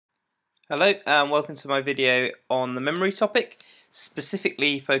Hello and welcome to my video on the memory topic,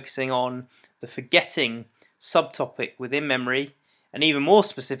 specifically focusing on the forgetting subtopic within memory, and even more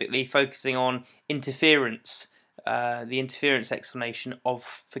specifically focusing on interference, the interference explanation of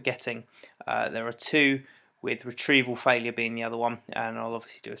forgetting. There are two, with retrieval failure being the other one, and I'll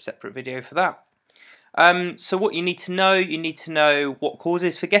obviously do a separate video for that. So what you need to know what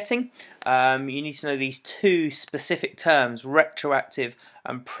causes forgetting. You need to know these two specific terms, retroactive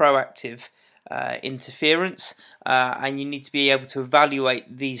and proactive interference, and you need to be able to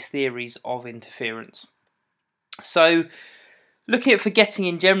evaluate these theories of interference. So looking at forgetting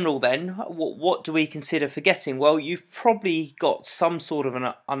in general then, what do we consider forgetting? Well, you've probably got some sort of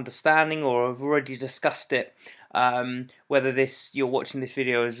an understanding or have already discussed it, whether you're watching this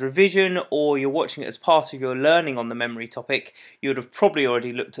video as revision or you're watching it as part of your learning on the memory topic. You would have probably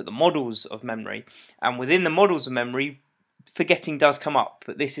already looked at the models of memory, and within the models of memory, forgetting does come up,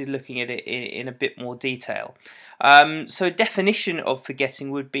 but this is looking at it in a bit more detail. So a definition of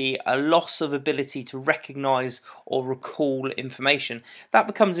forgetting would be a loss of ability to recognise or recall information. That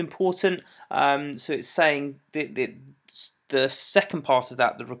becomes important, so it's saying the second part of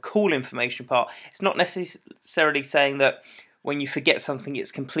that, the recall information part, it's not necessarily saying that when you forget something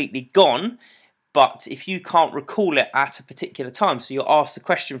it's completely gone, but if you can't recall it at a particular time, so you're asked a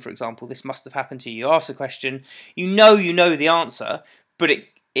question, for example, this must have happened to you, you ask a question, you know the answer, but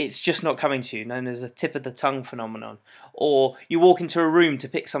it's just not coming to you, known as a tip of the tongue phenomenon. Or you walk into a room to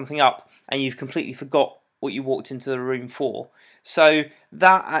pick something up and you've completely forgot what you walked into the room for. So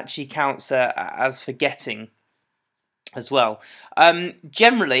that actually counts as forgetting as well.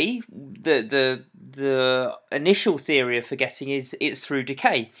 Generally, the initial theory of forgetting is it's through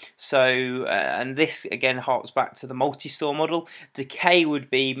decay. So, and this again harks back to the multi-store model. Decay would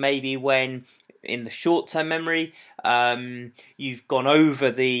be maybe when in the short-term memory you've gone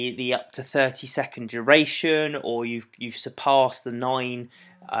over the up to 30-second duration, or you've surpassed the 9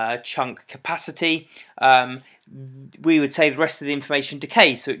 chunk capacity. We would say the rest of the information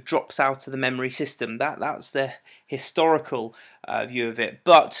decays, so it drops out of the memory system. That's the historical view of it,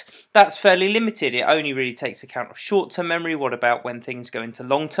 but that's fairly limited. It only really takes account of short-term memory. What about when things go into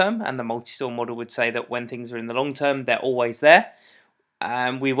long-term? And the multi-store model would say that when things are in the long-term, they're always there.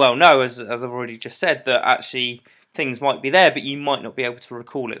 And we well know, as I've already just said, that actually things might be there, but you might not be able to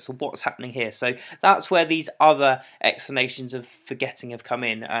recall it. So what's happening here? So that's where these other explanations of forgetting have come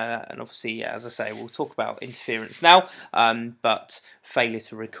in. And obviously, as I say, we'll talk about interference now, but failure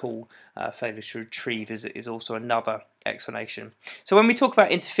to recall, failure to retrieve is also another explanation. So when we talk about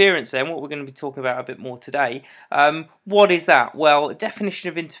interference then, what we're going to be talking about a bit more today, what is that? Well, a definition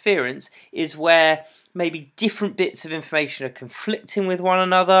of interference is where maybe different bits of information are conflicting with one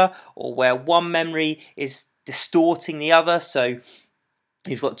another, or where one memory is distorting the other. So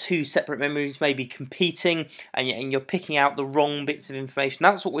you've got two separate memories maybe competing, and you're picking out the wrong bits of information.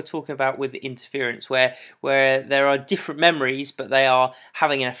 That's what we're talking about with interference, where there are different memories but they are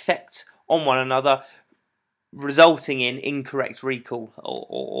having an effect on one another, resulting in incorrect recall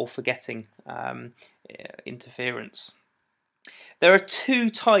or forgetting interference. There are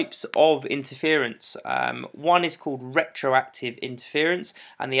two types of interference. One is called retroactive interference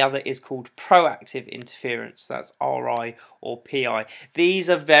and the other is called proactive interference. That's RI or PI.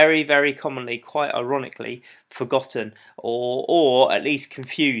 These are very, very commonly, quite ironically, forgotten or at least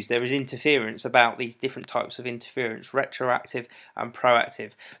confused. There is interference about these different types of interference, retroactive and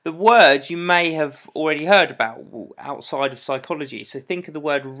proactive. The words you may have already heard about outside of psychology. So think of the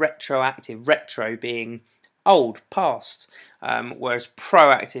word retroactive, retro being old, past, whereas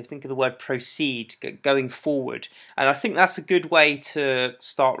proactive, think of the word proceed, going forward. And I think that's a good way to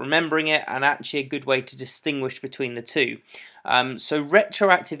start remembering it, and actually a good way to distinguish between the two. So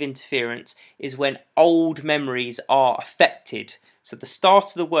retroactive interference is when old memories are affected. So the start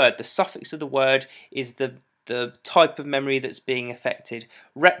of the word, the suffix of the word, is the type of memory that's being affected.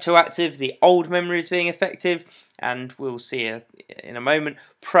 Retroactive, the old memory is being affected, and we'll see in a moment,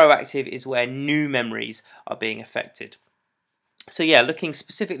 proactive is where new memories are being affected. So yeah, looking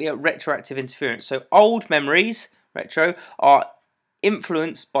specifically at retroactive interference. So old memories, retro, are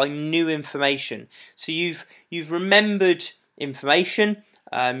influenced by new information. So you've remembered information,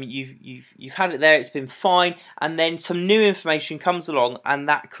 you've had it there, it's been fine, and then some new information comes along and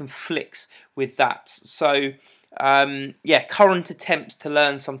that conflicts with that. So yeah, current attempts to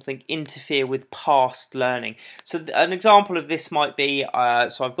learn something interfere with past learning. So an example of this might be,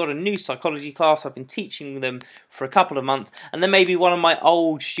 so I've got a new psychology class, I've been teaching them for a couple of months, and then maybe one of my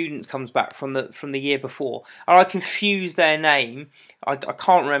old students comes back from the year before, and I confuse their name, I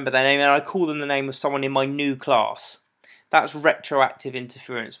can't remember their name, and I call them the name of someone in my new class. That's retroactive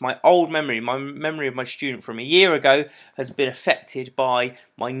interference. My old memory, my memory of my student from a year ago, has been affected by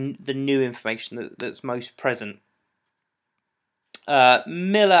the new information that's most present.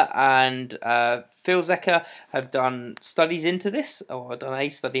 Miller and Filzecker have done studies into this, or done a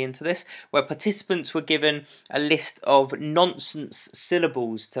study into this, where participants were given a list of nonsense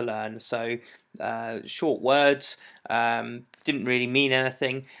syllables to learn. So short words, didn't really mean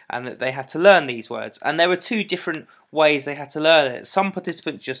anything, and that they had to learn these words. And there were two different ways they had to learn it. Some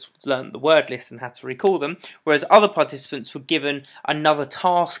participants just learned the word list and had to recall them, whereas other participants were given another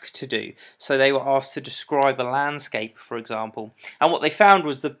task to do. So they were asked to describe a landscape, for example. And what they found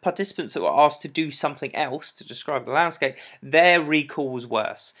was the participants that were asked to do something else to describe the landscape, their recall was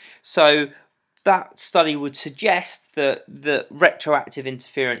worse. So that study would suggest that the retroactive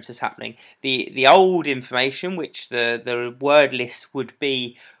interference is happening. The old information, which the word list would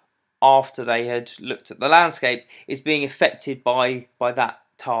be after they had looked at the landscape, is being affected by that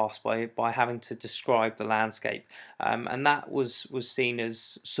task, by having to describe the landscape, and that was seen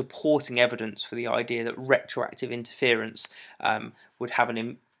as supporting evidence for the idea that retroactive interference would have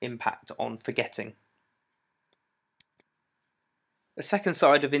an impact on forgetting. The second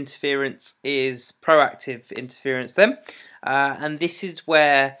side of interference is proactive interference then, and this is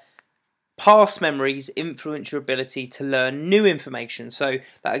where past memories influence your ability to learn new information. So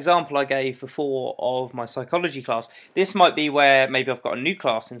that example I gave before of my psychology class, this might be where maybe I've got a new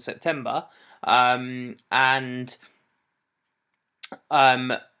class in September, and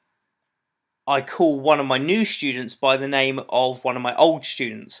I call one of my new students by the name of one of my old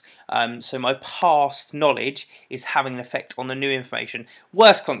students. So my past knowledge is having an effect on the new information.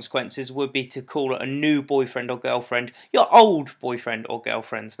 Worst consequences would be to call a new boyfriend or girlfriend your old boyfriend or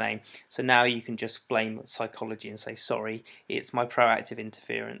girlfriend's name. So now you can just blame psychology and say, sorry, it's my proactive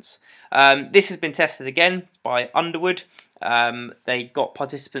interference. This has been tested again by Underwood. They got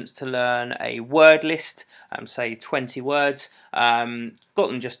participants to learn a word list, say 20 words, got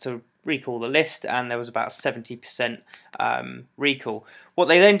them just to recall the list, and there was about 70% recall. What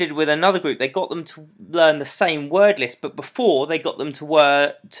they then did with another group, they got them to learn the same word list, but before they got them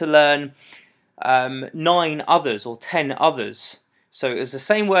to learn 9 others or 10 others. So it was the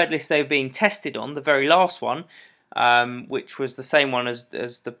same word list they were being tested on, the very last one, which was the same one as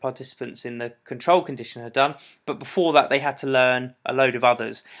the participants in the control condition had done, but before that they had to learn a load of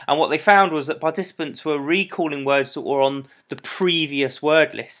others. And what they found was that participants were recalling words that were on the previous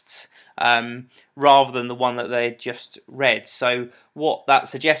word lists, rather than the one that they had just read. So what that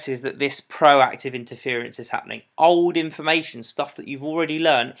suggests is that this proactive interference is happening. Old information, stuff that you've already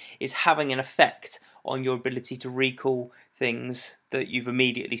learned, is having an effect on your ability to recall things that you've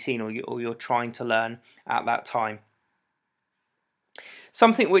immediately seen or you're trying to learn at that time.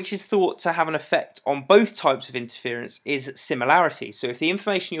 Something which is thought to have an effect on both types of interference is similarity. So if the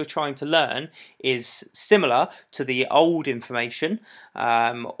information you're trying to learn is similar to the old information,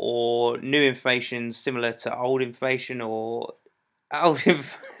 or new information similar to old information, or I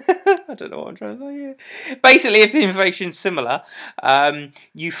don't know what I'm trying to say here. Basically, if the information is similar,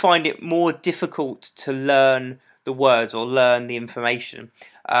 you find it more difficult to learn the words or learn the information.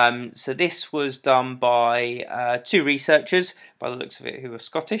 So this was done by 2 researchers, by the looks of it, who were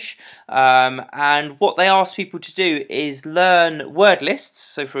Scottish, and what they asked people to do is learn word lists.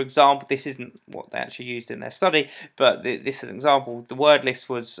 So for example, this isn't what they actually used in their study, but this is an example. The word list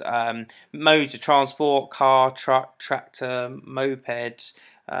was modes of transport: car, truck, tractor, moped,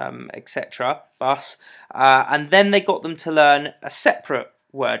 etc., bus, and then they got them to learn a separate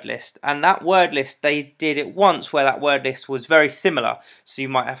word list, and that word list they did it once where that word list was very similar. So you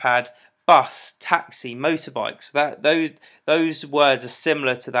might have had bus, taxi, motorbikes. Those words are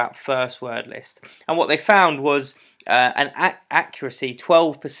similar to that first word list, and what they found was an accuracy,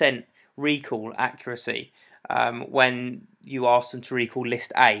 12% recall accuracy, when you ask them to recall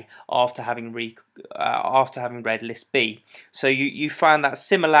list A after having read list B. So you found that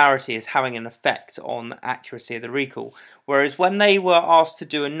similarity is having an effect on accuracy of the recall. Whereas when they were asked to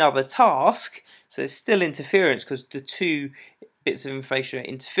do another task, so it's still interference because the 2 bits of information are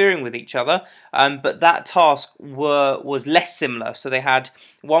interfering with each other, but that task was less similar. So they had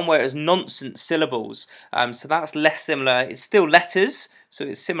one where it was nonsense syllables, so that's less similar. It's still letters, so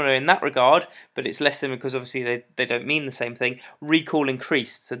it's similar in that regard, but it's less similar because obviously they don't mean the same thing. Recall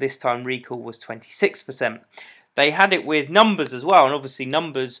increased, so this time recall was 26%. They had it with numbers as well, and obviously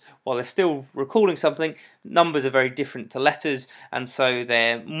numbers, while they're still recalling something, numbers are very different to letters, and so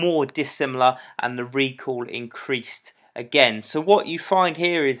they're more dissimilar, and the recall increased again. So what you find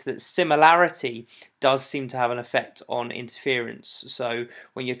here is that similarity does seem to have an effect on interference. So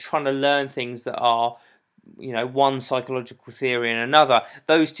when you're trying to learn things that are one psychological theory and another.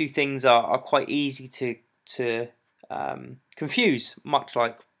 Those two things are quite easy to confuse, much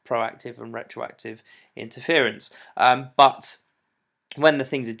like proactive and retroactive interference. But when the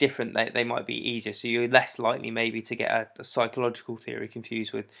things are different, they might be easier. So you're less likely maybe to get a psychological theory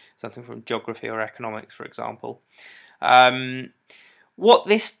confused with something from geography or economics, for example. What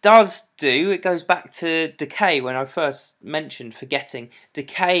this does do, it goes back to decay. When I first mentioned forgetting,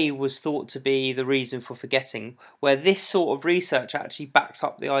 decay was thought to be the reason for forgetting, where this sort of research actually backs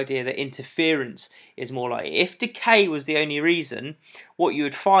up the idea that interference is more likely. If decay was the only reason, what you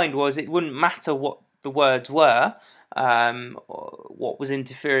would find was it wouldn't matter what the words were, what was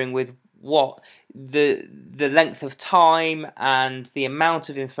interfering with what, the length of time and the amount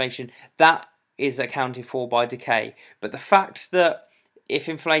of information, that is accounted for by decay. But the fact that if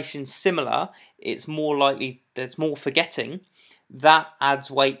information's similar, it's more likely there's more forgetting, that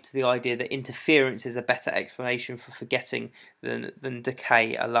adds weight to the idea that interference is a better explanation for forgetting than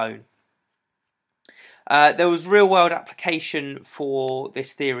decay alone. There was real-world application for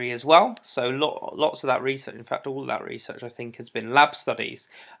this theory as well. So lots of that research, in fact all of that research I think has been lab studies.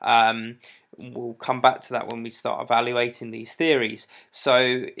 We'll come back to that when we start evaluating these theories.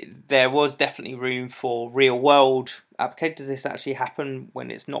 So there was definitely room for real-world application. Does this actually happen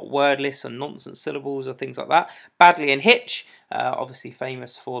when it's not wordless and nonsense syllables or things like that? Badley and Hitch, obviously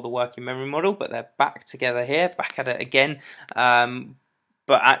famous for the working memory model, but they're back together here, back at it again.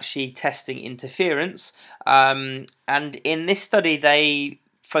 But actually testing interference. And in this study, they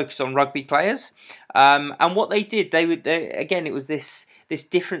focused on rugby players. And what they did, again, it was this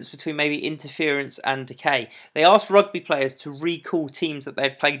difference between maybe interference and decay. They asked rugby players to recall teams that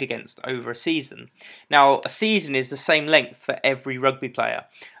they'd played against over a season. Now, a season is the same length for every rugby player.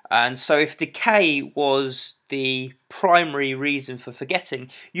 And so if decay was the primary reason for forgetting,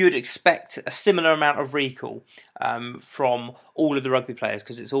 you would expect a similar amount of recall from all of the rugby players,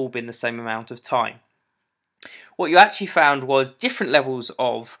 because it's all been the same amount of time. What you actually found was different levels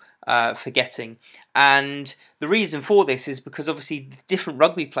of forgetting, and the reason for this is because obviously different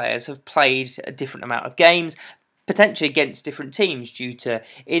rugby players have played a different amount of games, potentially against different teams due to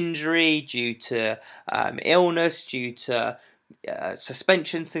injury, due to illness, due to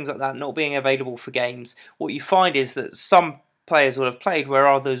suspensions, things like that, not being available for games. What you find is that some players will have played where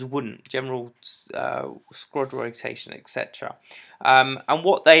others wouldn't, general squad rotation, etc. And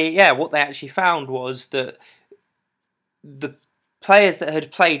what they actually found was that the players that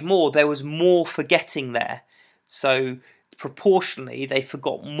had played more, there was more forgetting there. So proportionally, they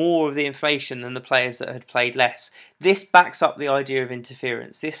forgot more of the information than the players that had played less. This backs up the idea of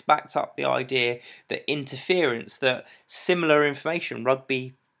interference. This backs up the idea that interference, that similar information,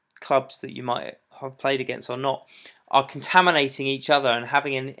 rugby clubs that you might have played against or not, are contaminating each other and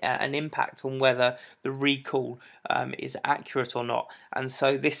having an impact on whether the recall is accurate or not. And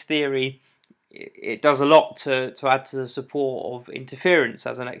so this theory, it does a lot to add to the support of interference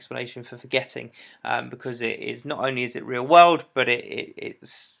as an explanation for forgetting, because it is not only is it real world, but it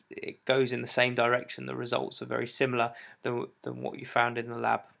goes in the same direction. The results are very similar than what you found in the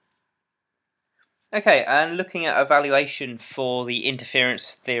lab. Okay, and looking at evaluation for the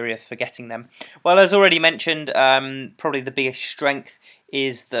interference theory of forgetting them. Well, as already mentioned, probably the biggest strength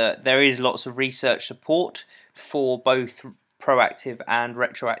is that there is lots of research support for both proactive and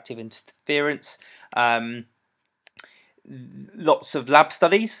retroactive interference. Lots of lab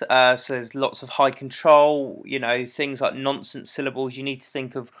studies, so there's lots of high control, things like nonsense syllables. You need to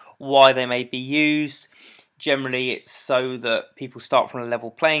think of why they may be used. Generally, it's so that people start from a level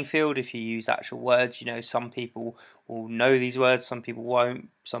playing field. If you use actual words, some people will know these words, some people won't,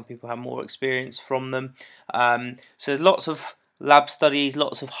 some people have more experience from them. So there's lots of lab studies,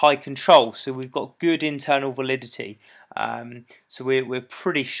 lots of high control, so we've got good internal validity. So we're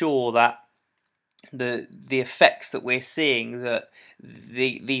pretty sure that the effects that we're seeing, that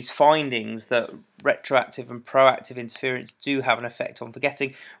these findings that retroactive and proactive interference do have an effect on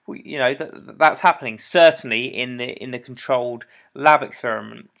forgetting, that's happening certainly in the controlled lab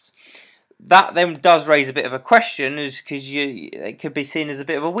experiments. That then does raise a bit of a question, is because it could be seen as a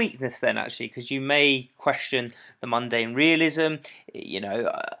bit of a weakness then, actually, because you may question the mundane realism.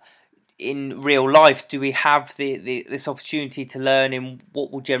 In real life, do we have this opportunity to learn in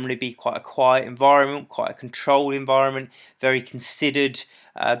what will generally be quite a quiet environment, quite a controlled environment, very considered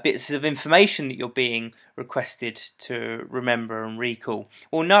bits of information that you're being requested to remember and recall?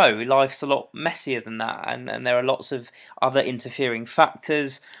 Well, no, life's a lot messier than that, and there are lots of other interfering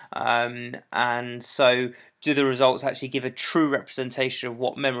factors, and so do the results actually give a true representation of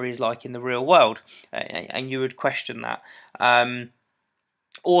what memory is like in the real world? And you would question that.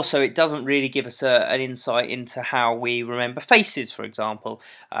 Also, it doesn't really give us an insight into how we remember faces, for example.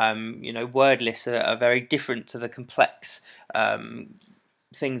 Word lists are very different to the complex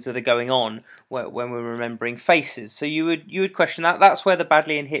things that are going on when we're remembering faces. So you would question that. That's where the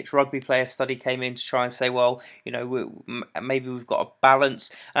Badley and Hitch rugby player study came in, to try and say, well, maybe we've got a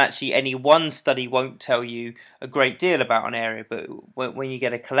balance. And actually, any one study won't tell you a great deal about an area, but when you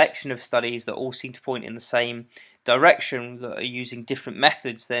get a collection of studies that all seem to point in the same direction, that are using different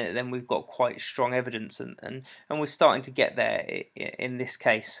methods, then we've got quite strong evidence, and we're starting to get there in this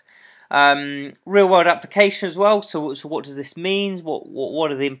case. Real world application as well. So what does this mean?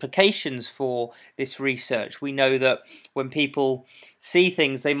 What are the implications for this research? We know that when people see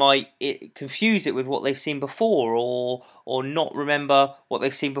things, they might confuse it with what they've seen before, or not remember what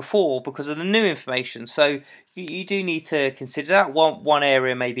they've seen before because of the new information. So you do need to consider that. One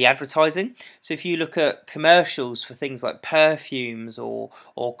area may be advertising. So if you look at commercials for things like perfumes or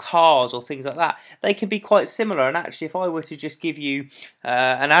cars or things like that, they can be quite similar. And actually, if I were to just give you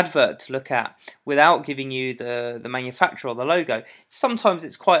an advert to look at without giving you the manufacturer or the logo, sometimes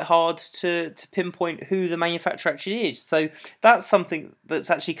it's quite hard to pinpoint who the manufacturer actually is. So that's something that's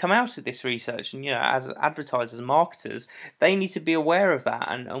actually come out of this research. And as advertisers and marketers, they need to be aware of that,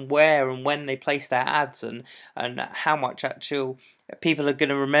 and where and when they place their ads, and how much actual people are going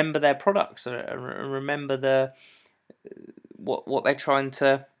to remember their products and remember what they're trying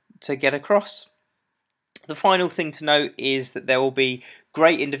to get across. The final thing to note is that there will be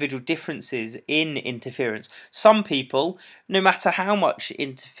great individual differences in interference. Some people, no matter how much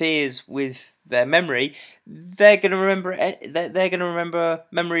interferes with their memory, they're going to remember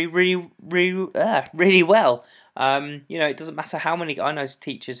memory really well. It doesn't matter how many. I know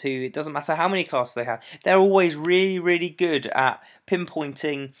teachers who, it doesn't matter how many classes they have, they're always really good at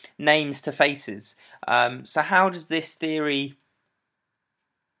pinpointing names to faces. So how does this theory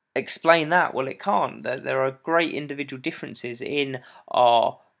explain that? Well, it can't. There are great individual differences in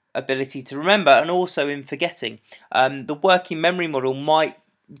our ability to remember, and also in forgetting. The working memory model might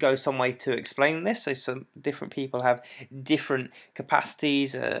go some way to explain this. So some different people have different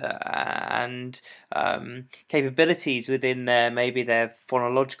capacities and capabilities within maybe their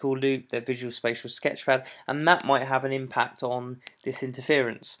phonological loop, their visual spatial sketchpad, and that might have an impact on this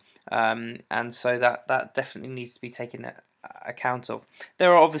interference. And so that definitely needs to be taken account of.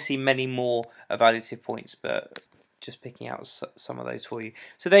 There are obviously many more evaluative points, but just picking out some of those for you.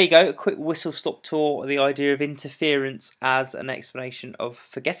 So there you go, a quick whistle-stop tour of the idea of interference as an explanation of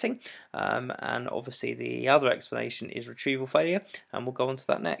forgetting, and obviously the other explanation is retrieval failure, and we'll go on to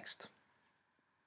that next.